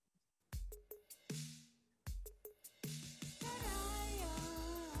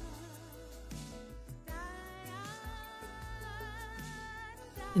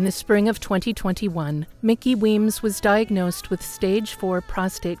In the spring of 2021, Mickey Weems was diagnosed with stage 4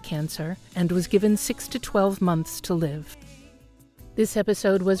 prostate cancer and was given 6 to 12 months to live. This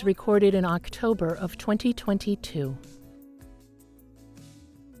episode was recorded in October of 2022.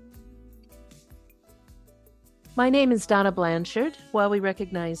 My name is Donna Blanchard. While we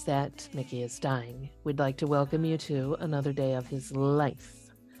recognize that Mickey is dying, we'd like to welcome you to another day of his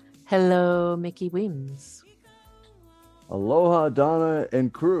life. Hello, Mickey Weems. Aloha, Donna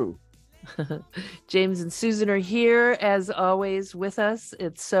and crew. James and Susan are here, as always, with us.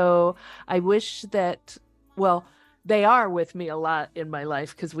 I wish that, they are with me a lot in my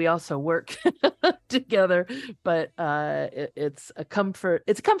life because we also work together, but it's a comfort.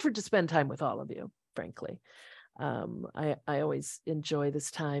 It's a comfort to spend time with all of you, frankly. I always enjoy this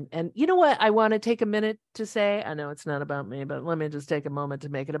time. And you know what I want to take a minute to say? I know it's not about me, but let me just take a moment to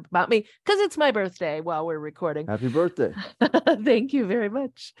make it about me because it's my birthday while we're recording. Happy birthday. Thank you very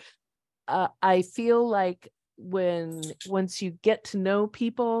much. I feel like once you get to know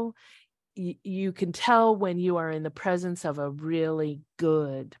people, you can tell when you are in the presence of a really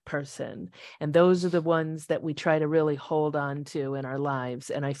good person. And those are the ones that we try to really hold on to in our lives.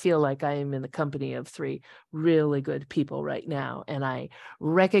 And I feel like I am in the company of 3 really good people right now. And I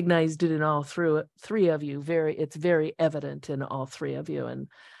recognized it in all three of you. It's very evident in all 3 of you. And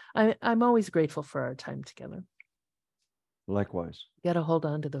I'm always grateful for our time together. Likewise. You got to hold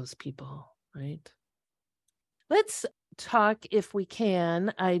on to those people, right? Let's talk if we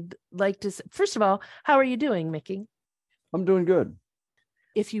can. I'd like to, first of all, how are you doing, Mickey? I'm doing good.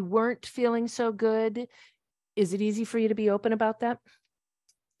 If you weren't feeling so good, is it easy for you to be open about that?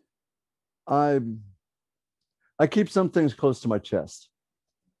 I keep some things close to my chest.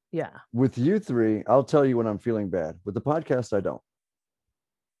 Yeah. With you 3, I'll tell you when I'm feeling bad. With the podcast, I don't.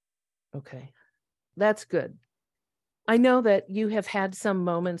 Okay. That's good. I know that you have had some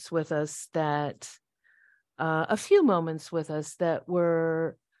moments with us a few moments with us that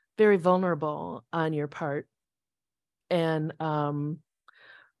were very vulnerable on your part. And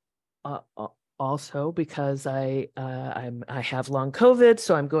also because I have long COVID,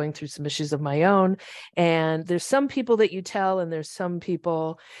 so I'm going through some issues of my own. And there's some people that you tell, and there's some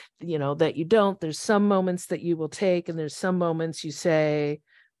people, that you don't. There's some moments that you will take, and there's some moments you say,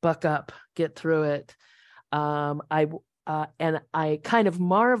 buck up, get through it. And I kind of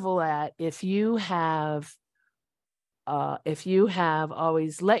marvel at if you have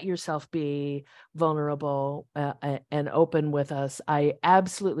always let yourself be vulnerable and open with us. I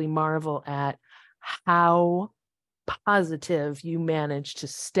absolutely marvel at how positive you manage to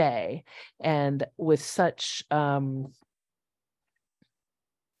stay, and with such, you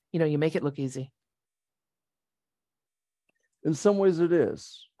make it look easy. In some ways it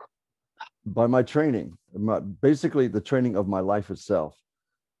is. By my training, basically the training of my life itself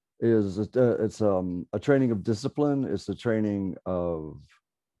is it's a training of discipline. It's a training of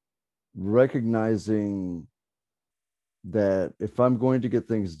recognizing that if I'm going to get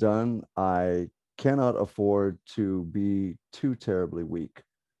things done, I cannot afford to be too terribly weak,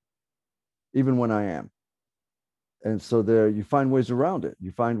 even when I am. And so there, you find ways around it.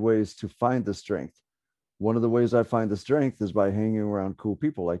 You find ways to find the strength. One of the ways I find the strength is by hanging around cool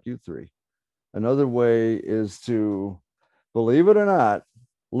people like you 3. Another way is to, believe it or not,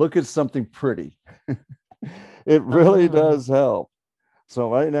 look at something pretty. It really does help. So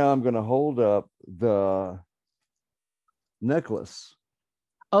right now I'm going to hold up the necklace.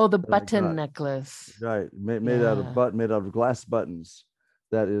 Oh, the button necklace. Right. Made out of glass buttons.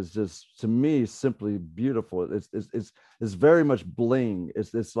 That is just, to me, simply beautiful. It's very much bling.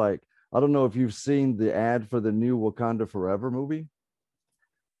 It's like, I don't know if you've seen the ad for the new Wakanda Forever movie.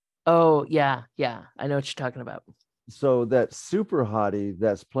 Oh, yeah. I know what you're talking about. So that super hottie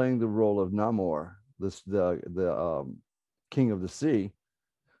that's playing the role of Namor, the king of the sea,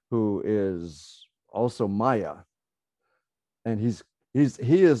 who is also Maya, and he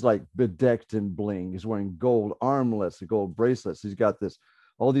is like bedecked in bling. He's wearing gold armlets and gold bracelets. He's got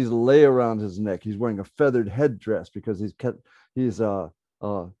all these lay around his neck. He's wearing a feathered headdress because he's Kukulkan.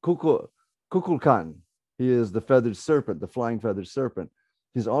 He is the feathered serpent, the flying feathered serpent.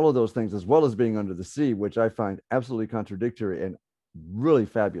 He's all of those things, as well as being under the sea, which I find absolutely contradictory and really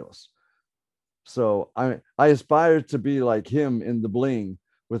fabulous. So I aspire to be like him in the bling,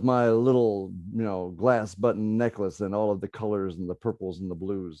 with my little, glass button necklace and all of the colors and the purples and the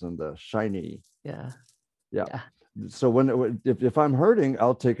blues and the shiny. Yeah. So if I'm hurting,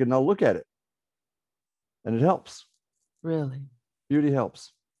 I'll take it and I'll look at it, and it helps. Really, beauty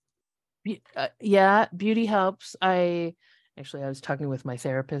helps. Yeah, beauty helps. I Actually, I was talking with my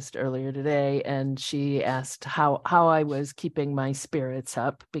therapist earlier today, and she asked how I was keeping my spirits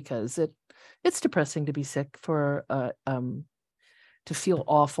up, because it's depressing to be sick for to feel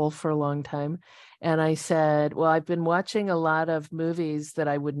awful for a long time. And I said, well, I've been watching a lot of movies that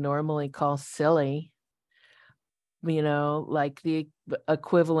I would normally call silly, like the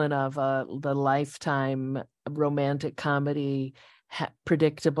equivalent of the Lifetime romantic comedy,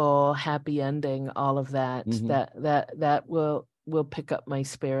 predictable, happy ending, all of that. That will pick up my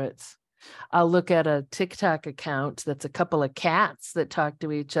spirits. I'll look at a TikTok account that's a couple of cats that talk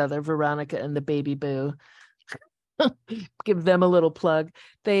to each other, Veronica and the baby boo. Give them a little plug.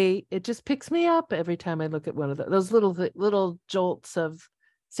 It just picks me up every time I look at one of those little jolts of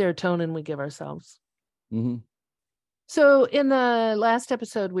serotonin we give ourselves. So in the last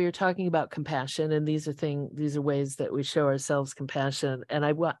episode, we were talking about compassion, and these are ways that we show ourselves compassion. And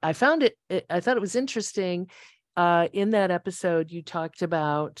I found I thought it was interesting. In that episode, you talked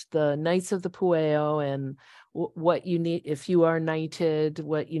about the Knights of the Pueo and what you need if you are knighted,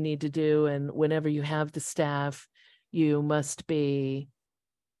 what you need to do, and whenever you have the staff, you must be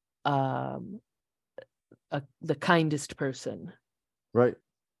the kindest person. Right.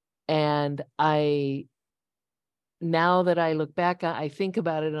 And now that I look back, I think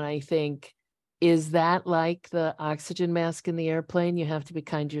about it and I think, is that like the oxygen mask in the airplane? You have to be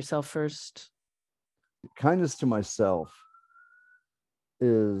kind to yourself first. Kindness to myself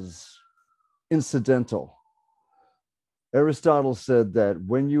is incidental. Aristotle said that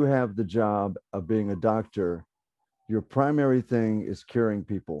when you have the job of being a doctor, your primary thing is curing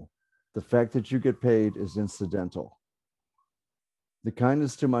people. The fact that you get paid is incidental. The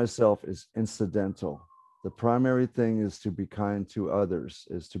kindness to myself is incidental. The primary thing is to be kind to others,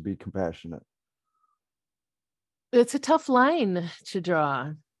 is to be compassionate. It's a tough line to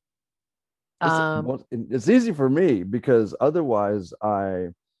draw. It's easy for me because otherwise I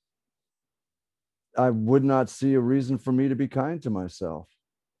would not see a reason for me to be kind to myself.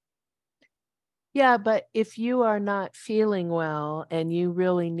 Yeah, but if you are not feeling well and you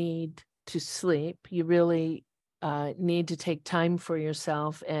really need to sleep, you really need to take time for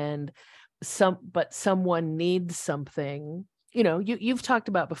yourself, and someone needs something. You've talked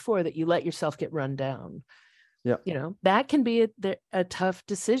about before that you let yourself get run down. Yeah. That can be a tough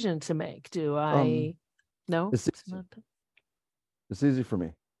decision to make. Do I? No, it's easy for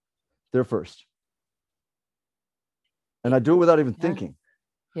me. They're first. And I do it without even thinking.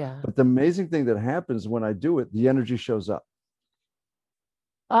 Yeah. But the amazing thing that happens when I do it, the energy shows up.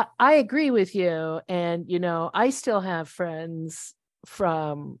 I agree with you. And, I still have friends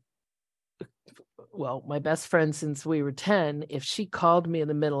from, well, my best friend since we were 10. If she called me in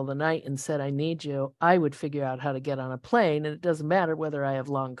the middle of the night and said, I need you, I would figure out how to get on a plane. And it doesn't matter whether I have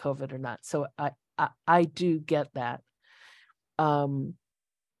long COVID or not. So I do get that. And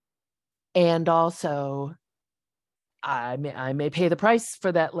also, I may pay the price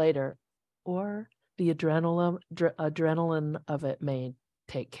for that later, or the adrenaline of it may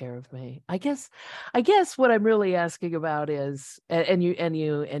take care of me. I guess what I'm really asking about is, and you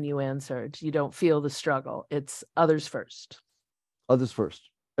answered, you don't feel the struggle. It's others first. Others first,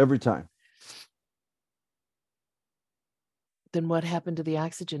 every time. Then what happened to the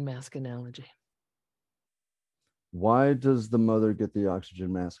oxygen mask analogy? Why does the mother get the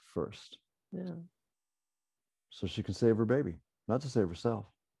oxygen mask first? Yeah. So she can save her baby, not to save herself.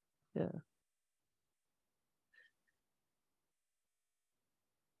 Yeah.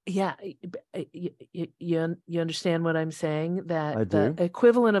 Yeah, you understand what I'm saying? That I do. The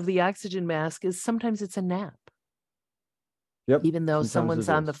equivalent of the oxygen mask is sometimes it's a nap. Yep. Even though someone's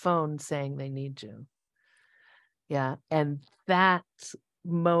on the phone saying they need you. Yeah. And that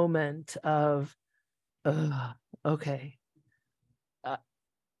moment of, okay,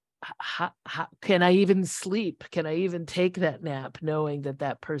 how can I even sleep? Can I even take that nap knowing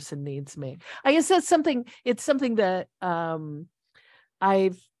that person needs me? I guess it's something that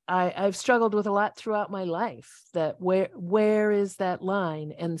I've struggled with a lot throughout my life, that where is that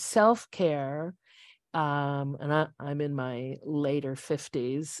line? And self-care, and I'm in my later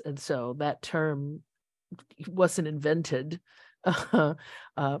 50s, and so that term wasn't invented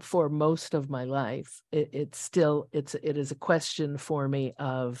for most of my life. It is a question for me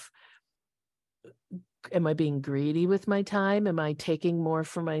of, am I being greedy with my time? Am I taking more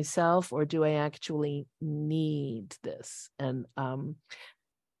for myself, or do I actually need this? And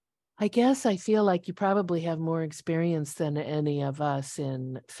I guess I feel like you probably have more experience than any of us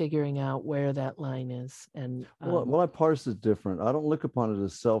in figuring out where that line is. And well, I parse it different. I don't look upon it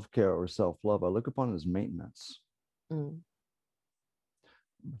as self-care or self-love. I look upon it as maintenance.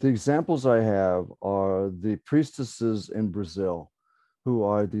 The examples I have are the priestesses in Brazil, who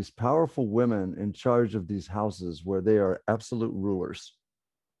are these powerful women in charge of these houses where they are absolute rulers.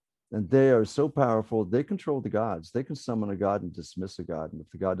 And they are so powerful, they control the gods. They can summon a god and dismiss a god. And if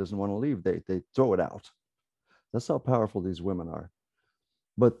the god doesn't want to leave, they throw it out. That's how powerful these women are.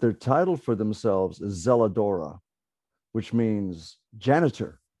 But their title for themselves is Zeladora, which means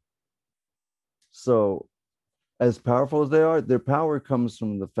janitor. So, as powerful as they are, their power comes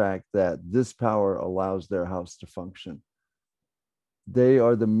from the fact that this power allows their house to function. They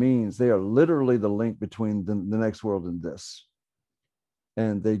are the means, they are literally the link between the next world and this.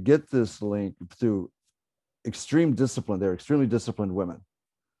 And they get this link through extreme discipline. They're extremely disciplined women.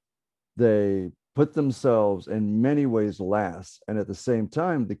 They put themselves in many ways last. And at the same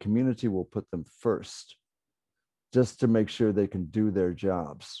time, the community will put them first just to make sure they can do their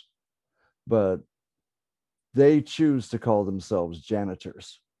jobs. But they choose to call themselves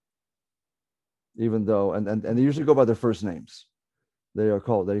janitors, even though, and they usually go by their first names. They are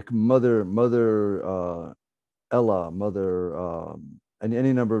called mother Ella, mother and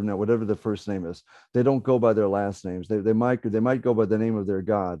any number of whatever the first name is. They don't go by their last names. They might go by the name of their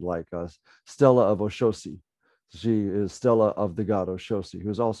god, like Stella of Oshosi. She is Stella of the god Oshosi,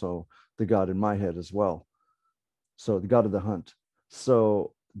 who's also the god in my head as well. So the god of the hunt.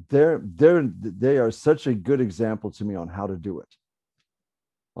 So they are such a good example to me on how to do it,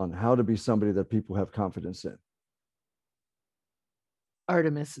 on how to be somebody that people have confidence in.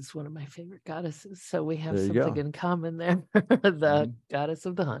 Artemis is one of my favorite goddesses, so we have There you something go. in common there. The goddess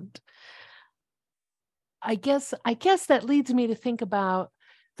of the hunt. I guess that leads me to think about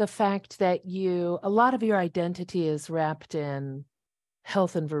the fact that a lot of your identity is wrapped in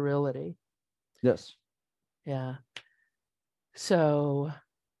health and virility. Yes. Yeah. So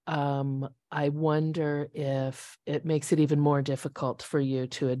I wonder if it makes it even more difficult for you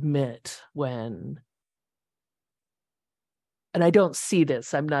to admit when, and I don't see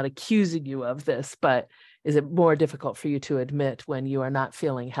this, I'm not accusing you of this, but is it more difficult for you to admit when you are not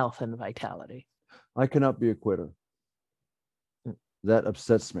feeling health and vitality? I cannot be a quitter. That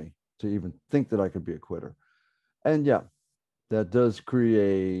upsets me to even think that I could be a quitter. And yeah, that does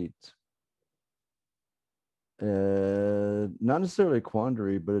create not necessarily a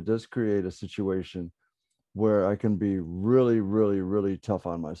quandary, but it does create a situation where I can be really, really, really tough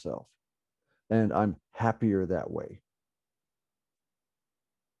on myself. And I'm happier that way.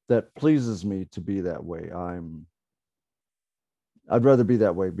 That pleases me to be that way. I'd rather be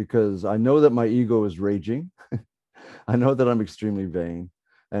that way because I know that my ego is raging. I know that I'm extremely vain.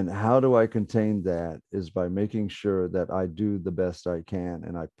 And how do I contain that is by making sure that I do the best I can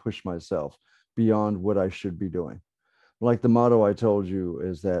and I push myself beyond what I should be doing. Like the motto I told you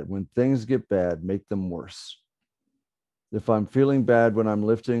is that when things get bad, make them worse. If I'm feeling bad when I'm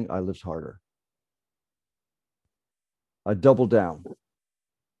lifting, I lift harder. I double down.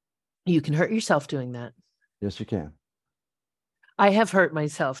 You can hurt yourself doing that. Yes, you can. I have hurt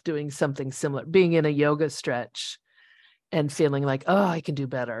myself doing something similar, being in a yoga stretch and feeling like, oh, I can do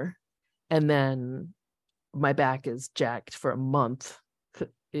better. And then my back is jacked for a month.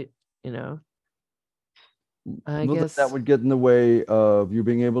 I Well, that guess. would get in the way of you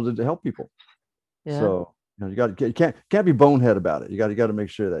being able to help people. Yeah. So you can't be bonehead about it. You got to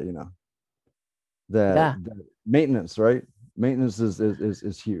make sure that that maintenance, right? Maintenance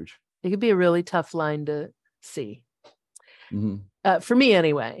is huge. It could be a really tough line to see. Mm-hmm. For me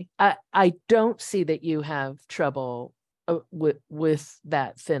anyway. I don't see that you have trouble with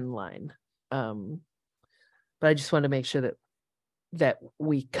that thin line. But I just want to make sure that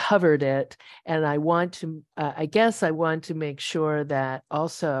we covered it. And I want to, I guess I want to make sure that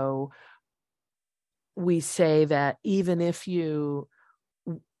also we say that even if you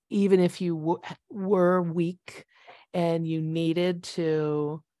were weak and you needed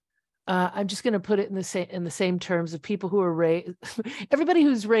to, I'm just going to put it in the same terms of people who are raised. Everybody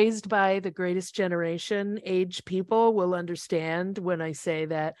who's raised by the greatest generation age people will understand when I say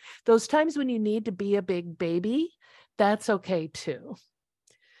that those times when you need to be a big baby, that's okay too.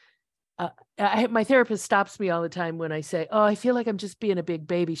 My therapist stops me all the time when I say, "Oh, I feel like I'm just being a big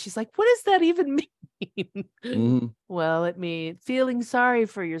baby." She's like, "What does that even mean?" Mm-hmm. Well, it means feeling sorry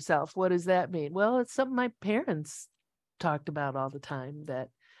for yourself. What does that mean? Well, it's something my parents talked about all the time, that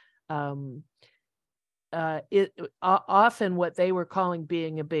often what they were calling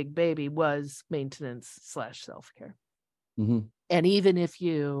being a big baby was maintenance / self-care. Mm-hmm. And even if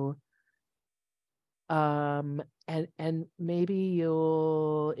you and maybe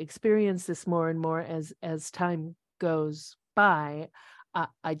you'll experience this more and more as time goes by,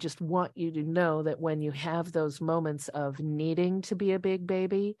 I just want you to know that when you have those moments of needing to be a big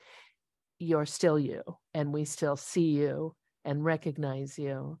baby, you're still you, and we still see you and recognize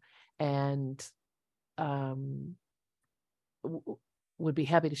you, and um, would be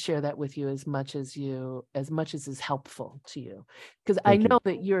happy to share that with you as much as is helpful to you, because I Thank you. know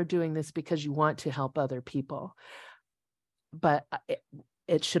that you're doing this because you want to help other people, but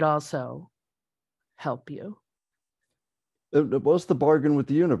it should also help you. It was the bargain with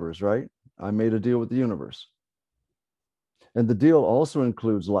the universe, right? I made a deal with the universe. And the deal also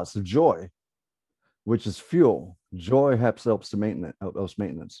includes lots of joy, which is fuel. Joy helps to maintenance,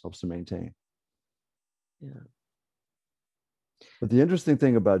 helps to maintain. Yeah. But the interesting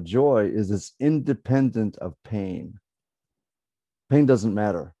thing about joy is it's independent of pain. Pain doesn't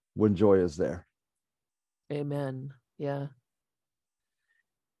matter when joy is there. Amen. Yeah.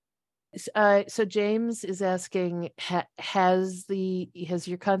 So James is asking, has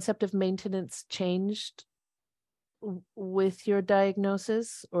your concept of maintenance changed with your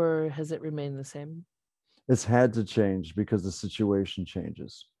diagnosis, or has it remained the same? It's had to change because the situation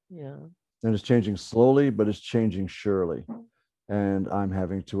changes. Yeah. And it's changing slowly, but it's changing surely. And I'm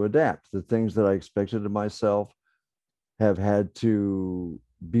having to adapt. The things that I expected of myself have had to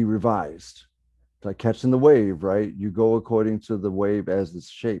be revised. It's like catching the wave, right? You go according to the wave as it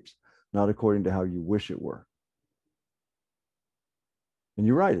shapes, not according to how you wish it were. And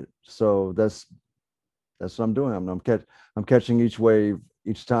you write it. So that's what I'm doing. I'm catching each wave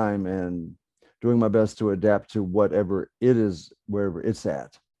each time and doing my best to adapt to whatever it is, wherever it's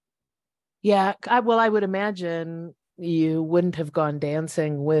at. Yeah. I would imagine you wouldn't have gone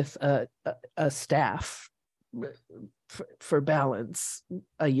dancing with a staff for balance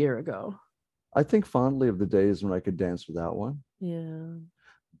a year ago. I think fondly of the days when I could dance without one. Yeah.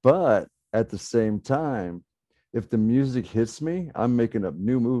 But at the same time, if the music hits me, I'm making up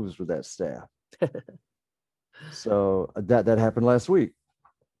new moves with that staff. So that happened last week.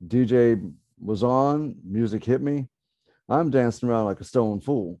 DJ was on, music hit me. I'm dancing around like a stone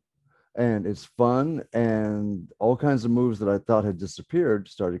fool. And it's fun, and all kinds of moves that I thought had disappeared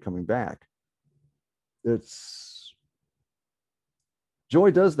started coming back. It's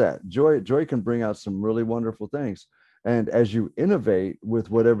joy does that. Joy can bring out some really wonderful things. And as you innovate with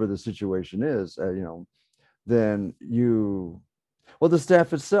whatever the situation is, then the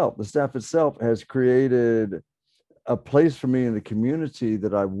staff itself has created a place for me in the community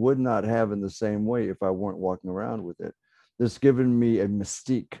that I would not have in the same way if I weren't walking around with it. It's given me a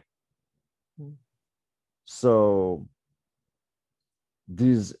mystique. Mm. So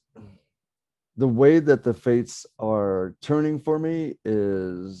the way that the fates are turning for me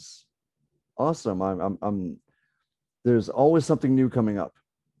is awesome. I'm there's always something new coming up.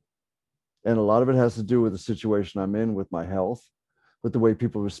 And a lot of it has to do with the situation I'm in with my health, with the way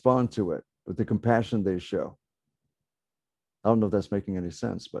people respond to it, with the compassion they show. I don't know if that's making any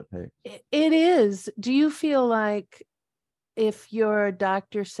sense, but hey. It is. Do you feel like if your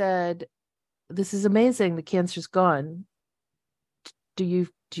doctor said, "This is amazing, the cancer's gone," do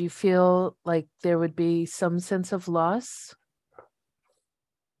you feel like there would be some sense of loss?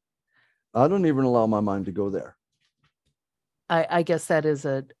 I don't even allow my mind to go there. I guess that is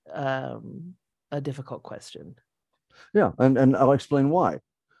a difficult question. Yeah, and I'll explain why.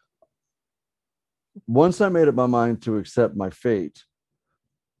 Once I made up my mind to accept my fate,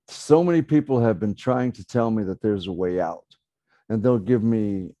 so many people have been trying to tell me that there's a way out, and they'll give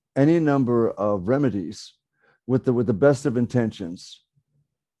me any number of remedies with the best of intentions.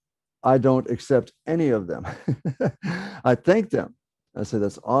 I don't accept any of them. I thank them. I say,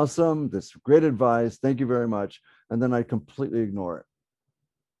 that's awesome. That's great advice. Thank you very much. And then I completely ignore it.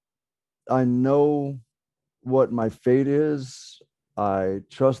 I know what my fate is. I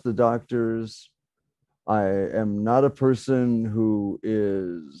trust the doctors. I am not a person who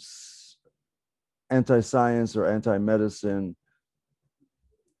is anti-science or anti-medicine.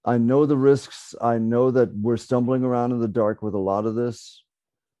 I know the risks. I know that we're stumbling around in the dark with a lot of this,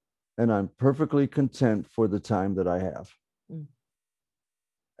 and I'm perfectly content for the time that I have. Mm.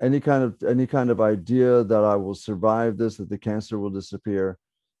 Any kind of idea that I will survive this, that the cancer will disappear,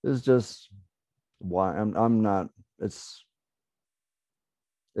 is just why I'm not.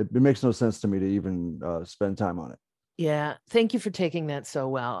 It makes no sense to me to even spend time on it. Yeah. Thank you for taking that so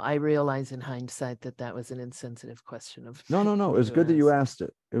well. I realize in hindsight that was an insensitive question of No. It's to good that you ask. asked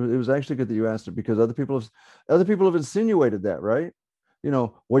it. It was actually good that you asked it, because other people have insinuated that, right?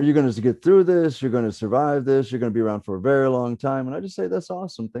 What are you going to get through this? You're going to survive this. You're going to be around for a very long time. And I just say, that's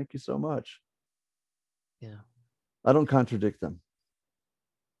awesome. Thank you so much. Yeah. I don't contradict them.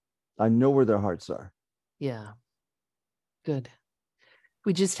 I know where their hearts are. Yeah. Good.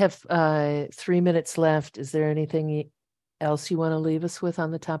 We just have 3 minutes left. Is there anything else you want to leave us with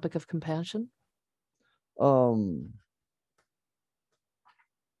on the topic of compassion? The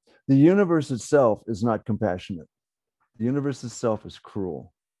universe itself is not compassionate. The universe itself is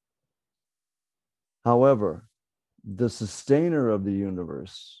cruel. However, the sustainer of the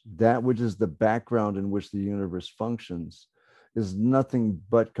universe, that which is the background in which the universe functions, is nothing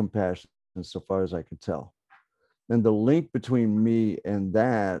but compassion, so far as I can tell. And the link between me and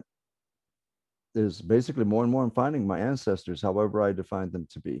that is basically more and more I'm finding my ancestors, however I define them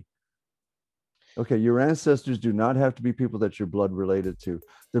to be. Okay, your ancestors do not have to be people that you're blood related to.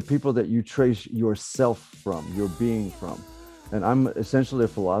 They're people that you trace yourself from, your being from. And I'm essentially a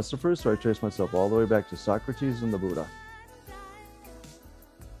philosopher, so I trace myself all the way back to Socrates and the Buddha.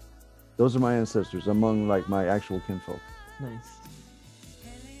 Those are my ancestors among like my actual kinfolk. Nice.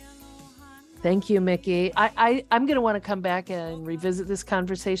 Thank you, Mickey. I'm going to want to come back and revisit this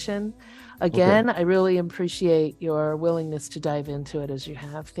conversation again. Okay. I really appreciate your willingness to dive into it as you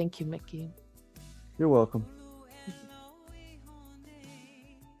have. Thank you, Mickey. You're welcome.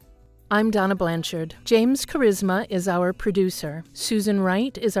 I'm Donna Blanchard. James Charisma is our producer. Susan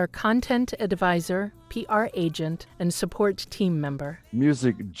Wright is our content advisor, PR agent, and support team member.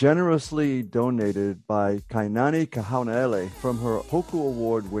 Music generously donated by Kainani Kahaunele from her Hoku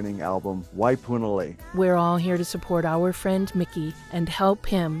Award-winning album, Waipunale. We're all here to support our friend Mickey and help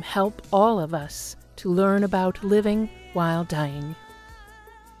him help all of us to learn about living while dying.